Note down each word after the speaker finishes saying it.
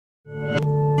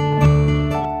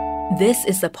This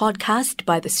is a podcast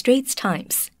by The Straits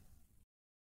Times.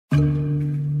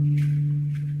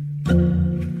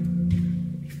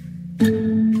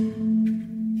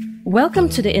 Welcome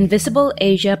to the Invisible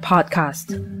Asia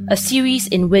podcast, a series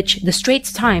in which The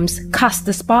Straits Times casts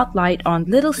the spotlight on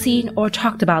little seen or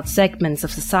talked about segments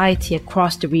of society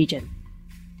across the region.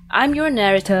 I'm your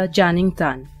narrator, Janing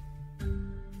Tan.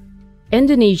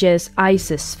 Indonesia's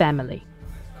ISIS family.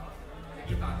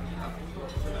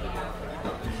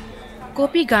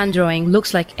 Kopi Gandroing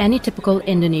looks like any typical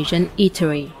Indonesian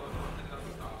eatery.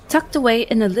 Tucked away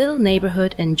in a little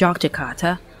neighborhood in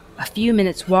Yogyakarta, a few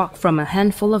minutes' walk from a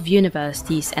handful of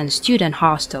universities and student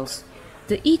hostels,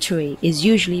 the eatery is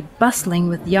usually bustling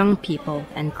with young people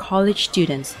and college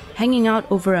students hanging out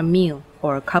over a meal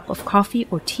or a cup of coffee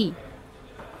or tea.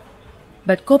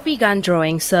 But Kopi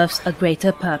Gandroing serves a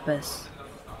greater purpose: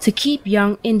 to keep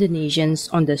young Indonesians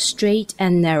on the straight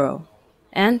and narrow,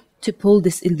 and to pull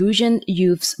disillusioned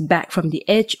youths back from the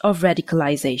edge of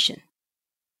radicalization.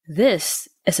 This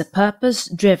is a purpose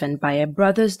driven by a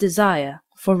brother's desire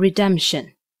for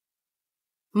redemption.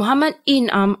 Muhammad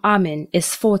Inam Amin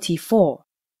is 44.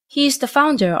 He is the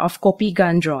founder of Kopi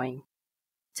Gandroing.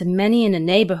 To many in the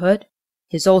neighborhood,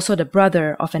 he is also the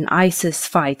brother of an ISIS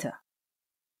fighter.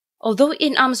 Although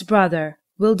Inam's brother,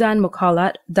 Wildan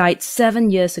Mukalat, died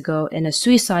 7 years ago in a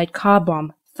suicide car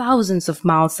bomb thousands of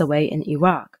miles away in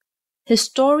Iraq, his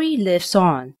story lives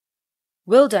on.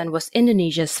 Wildan was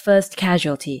Indonesia's first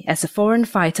casualty as a foreign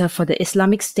fighter for the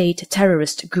Islamic State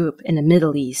terrorist group in the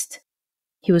Middle East.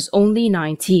 He was only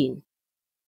 19.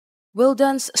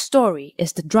 Wildan's story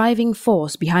is the driving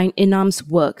force behind Inam's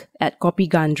work at Kopi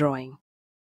Gandroing.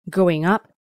 Growing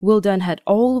up, Wildan had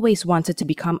always wanted to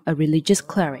become a religious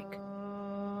cleric.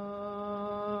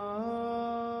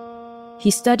 He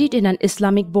studied in an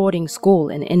Islamic boarding school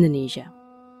in Indonesia.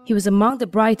 He was among the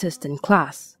brightest in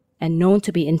class and known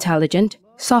to be intelligent,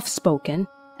 soft-spoken,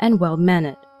 and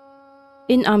well-mannered.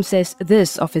 Inam says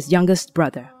this of his youngest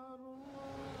brother.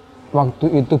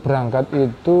 Waktu itu berangkat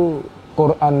itu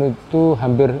Quran itu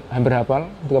hampir hafal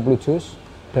 30 juz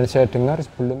dan saya dengar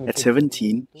sebelum At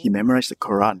 17, he memorized the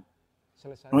Quran.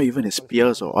 Not even his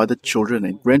peers or other children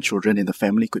and grandchildren in the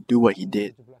family could do what he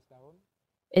did.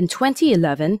 In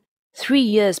 2011, 3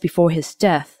 years before his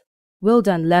death,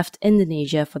 Wildan left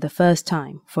Indonesia for the first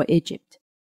time for Egypt.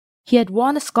 He had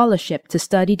won a scholarship to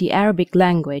study the Arabic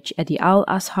language at the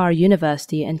Al-Azhar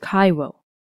University in Cairo.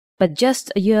 But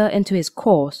just a year into his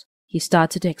course, he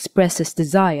started to express his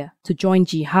desire to join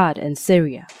jihad in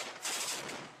Syria.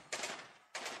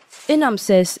 Inam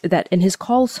says that in his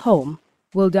calls home,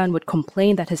 Wildan would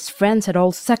complain that his friends had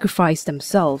all sacrificed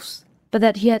themselves, but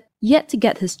that he had yet to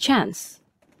get his chance.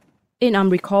 Inam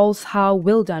recalls how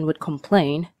Wildan would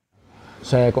complain,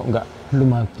 saya kok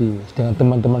belum mati, sedangkan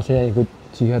teman-teman saya ikut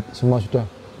jihad semua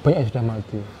banyak sudah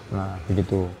mati. Nah,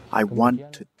 begitu. I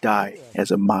want to die as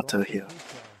a martyr here.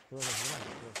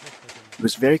 It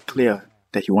was very clear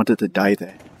that he wanted to die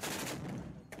there.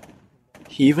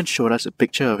 He even showed us a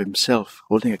picture of himself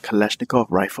holding a Kalashnikov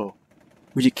rifle,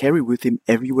 which he carried with him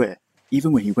everywhere,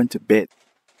 even when he went to bed.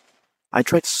 I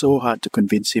tried so hard to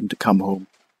convince him to come home,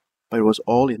 but it was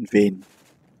all in vain.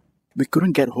 We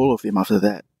couldn't get hold of him after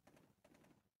that.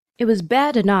 It was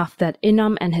bad enough that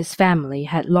Inam and his family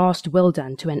had lost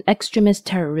Wildan to an extremist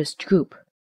terrorist group,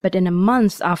 but in the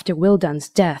months after Wildan's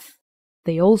death,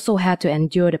 they also had to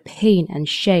endure the pain and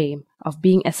shame of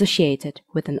being associated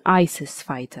with an ISIS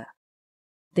fighter.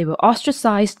 They were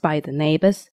ostracized by the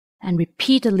neighbors and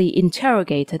repeatedly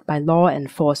interrogated by law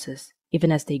enforcers, even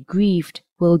as they grieved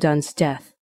Wildan's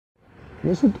death.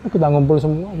 Ya sudah, kita ngumpul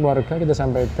semua keluarga, kita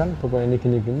sampaikan bahwa ini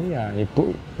gini-gini, ya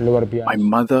ibu luar biasa. My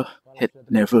mother had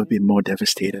never been more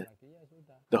devastated.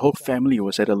 The whole family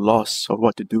was at a loss of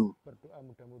what to do.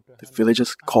 The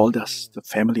villagers called us the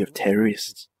family of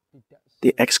terrorists.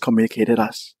 They excommunicated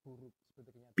us.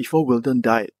 Before Wildan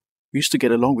died, we used to get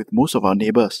along with most of our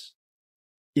neighbors.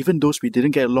 Even those we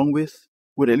didn't get along with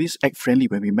would at least act friendly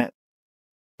when we met.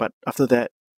 But after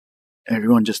that,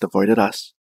 everyone just avoided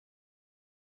us.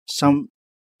 Some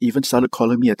even started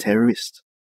calling me a terrorist.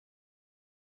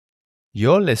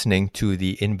 You're listening to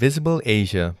the Invisible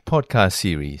Asia podcast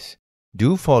series.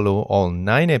 Do follow all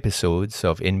 9 episodes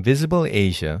of Invisible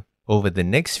Asia over the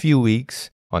next few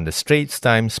weeks on the Straits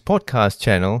Times podcast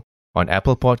channel on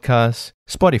Apple Podcasts,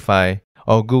 Spotify,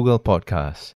 or Google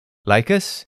Podcasts. Like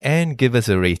us and give us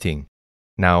a rating.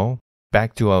 Now,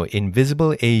 back to our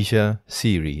Invisible Asia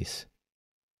series.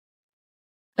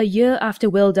 A year after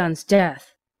Wildan's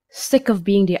death, sick of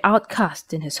being the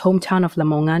outcast in his hometown of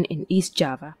Lamongan in East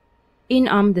Java,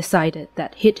 Inam decided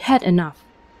that he'd had enough.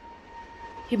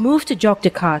 He moved to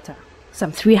Yogyakarta,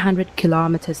 some 300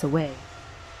 kilometers away.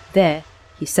 There,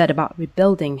 he set about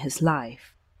rebuilding his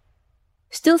life.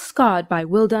 Still scarred by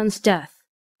Wildan's death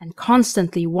and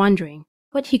constantly wondering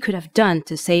what he could have done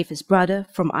to save his brother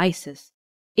from ISIS,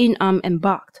 Inam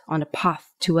embarked on a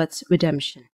path towards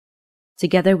redemption.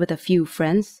 Together with a few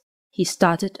friends, he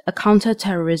started a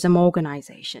counter-terrorism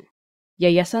organization,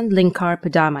 Yayasan Lingkar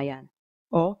Perdamaian,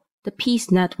 or the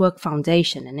Peace Network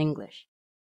Foundation in English.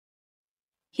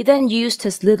 He then used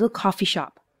his little coffee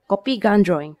shop, Kopi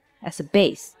Gandroing, as a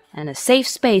base and a safe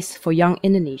space for young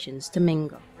Indonesians to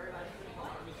mingle.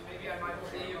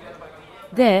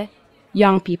 There,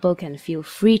 young people can feel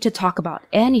free to talk about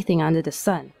anything under the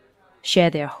sun, share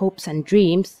their hopes and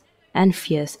dreams, and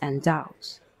fears and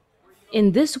doubts.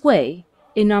 In this way,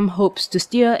 Inam hopes to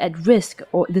steer at risk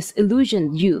or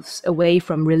disillusioned youths away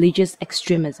from religious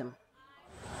extremism.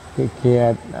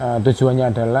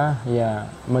 Tujuannya adalah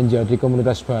menjadi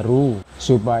komunitas baru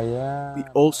supaya. We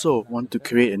also want to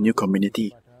create a new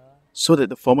community so that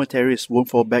the former terrorists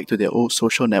won't fall back to their old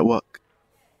social network.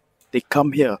 They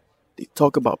come here, they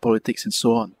talk about politics and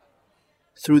so on.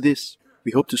 Through this,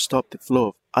 we hope to stop the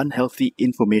flow of unhealthy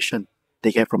information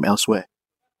they get from elsewhere.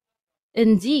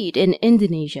 Indeed, in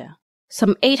Indonesia,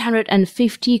 some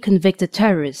 850 convicted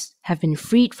terrorists have been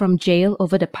freed from jail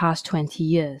over the past 20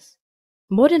 years.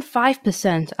 More than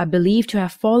 5% are believed to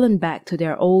have fallen back to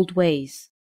their old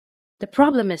ways. The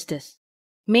problem is this: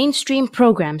 mainstream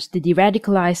programs to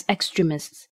de-radicalize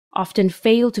extremists often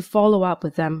fail to follow up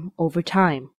with them over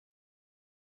time.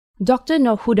 Dr.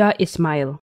 Nurhuda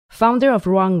Ismail, founder of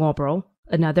Ruang Ngobrol,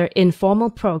 another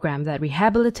informal program that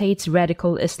rehabilitates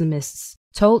radical Islamists,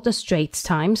 told the Straits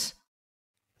Times,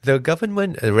 "The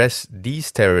government arrests these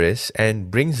terrorists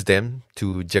and brings them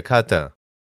to Jakarta.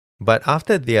 But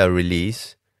after they are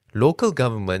released, local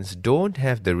governments don't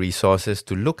have the resources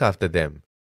to look after them.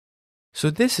 So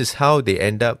this is how they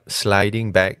end up sliding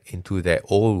back into their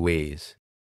old ways.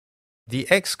 The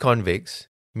ex-convicts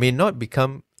may not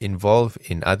become involved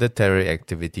in other terror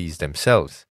activities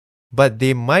themselves, but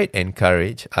they might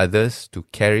encourage others to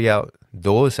carry out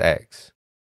those acts.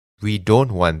 We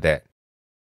don't want that."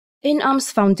 Inam's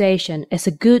foundation is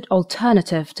a good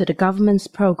alternative to the government's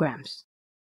programs.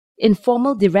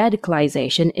 Informal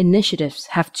de-radicalization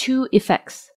initiatives have two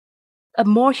effects: a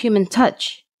more human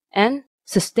touch and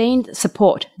sustained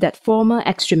support that former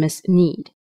extremists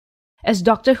need. As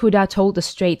Dr. Huda told the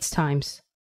Straits Times,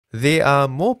 "They are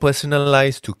more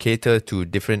personalized to cater to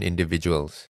different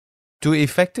individuals. To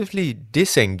effectively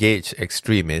disengage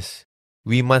extremists,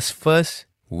 we must first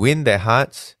win their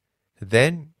hearts,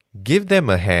 then give them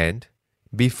a hand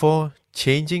before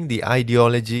changing the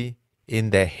ideology in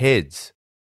their heads.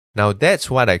 Now that's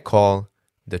what I call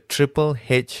the Triple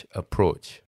H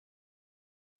approach."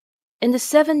 in the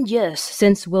 7 years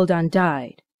since Wildan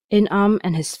died, Inam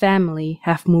and his family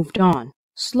have moved on,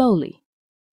 slowly.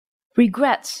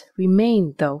 Regrets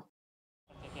remain, though.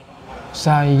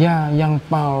 Saya yang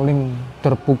paling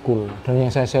terpukul dan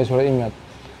yang saya selalu ingat.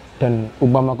 Dan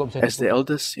as the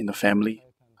eldest in the family,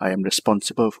 I am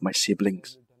responsible for my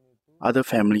siblings. Other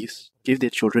families give their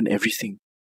children everything,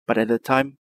 but at the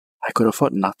time, I could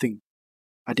afford nothing.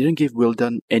 I didn't give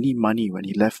Wildan any money when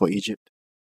he left for Egypt.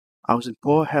 I was in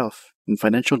poor health and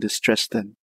financial distress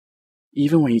then.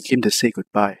 Even when he came to say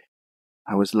goodbye,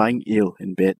 I was lying ill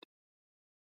in bed.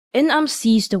 Inam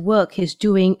sees the work he's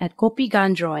doing at Kopi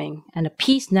Gandroing and the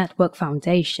Peace Network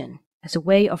Foundation as a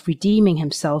way of redeeming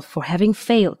himself for having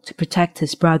failed to protect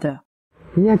his brother.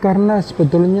 Iya, karena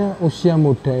sebetulnya usia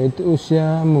muda itu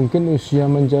mungkin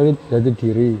usia mencari jati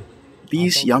diri.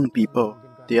 These young people,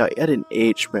 they are at an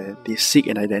age where they seek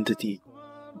an identity.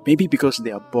 Maybe because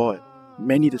they are bored,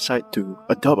 many decide to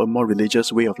adopt a more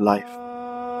religious way of life.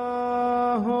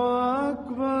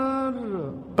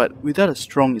 But without a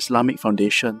strong Islamic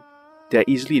foundation, they are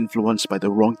easily influenced by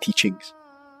the wrong teachings.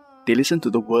 They listen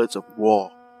to the words of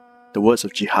war, the words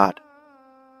of jihad.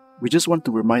 We just want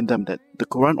to remind them that the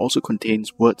Quran also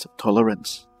contains words of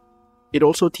tolerance. It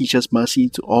also teaches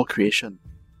mercy to all creation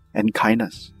and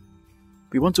kindness.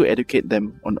 We want to educate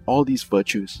them on all these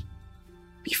virtues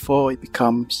before it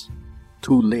becomes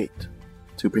too late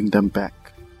to bring them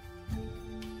back.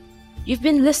 You've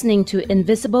been listening to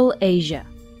Invisible Asia.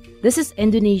 This is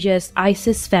Indonesia's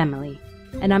ISIS family,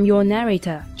 and I'm your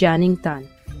narrator, Janing Tan.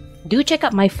 Do check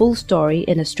out my full story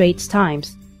in the Straits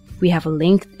Times. We have a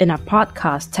link in our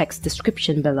podcast text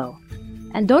description below.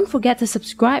 And don't forget to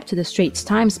subscribe to the Straits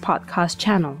Times podcast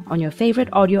channel on your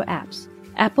favorite audio apps,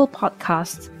 Apple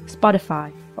Podcasts, Spotify,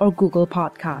 or Google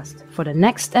Podcast for the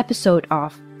next episode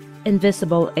of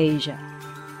Invisible Asia.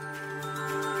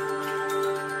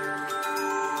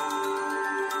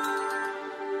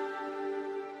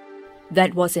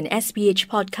 That was an SPH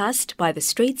podcast by The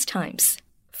Straits Times.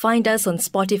 Find us on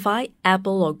Spotify,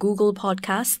 Apple or Google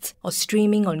Podcasts, or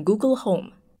streaming on Google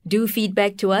Home. Do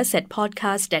feedback to us at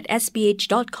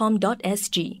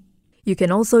podcast@sph.com.sg. You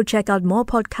can also check out more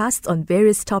podcasts on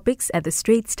various topics at The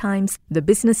Straits Times, The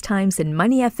Business Times and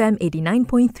Money FM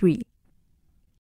 89.3.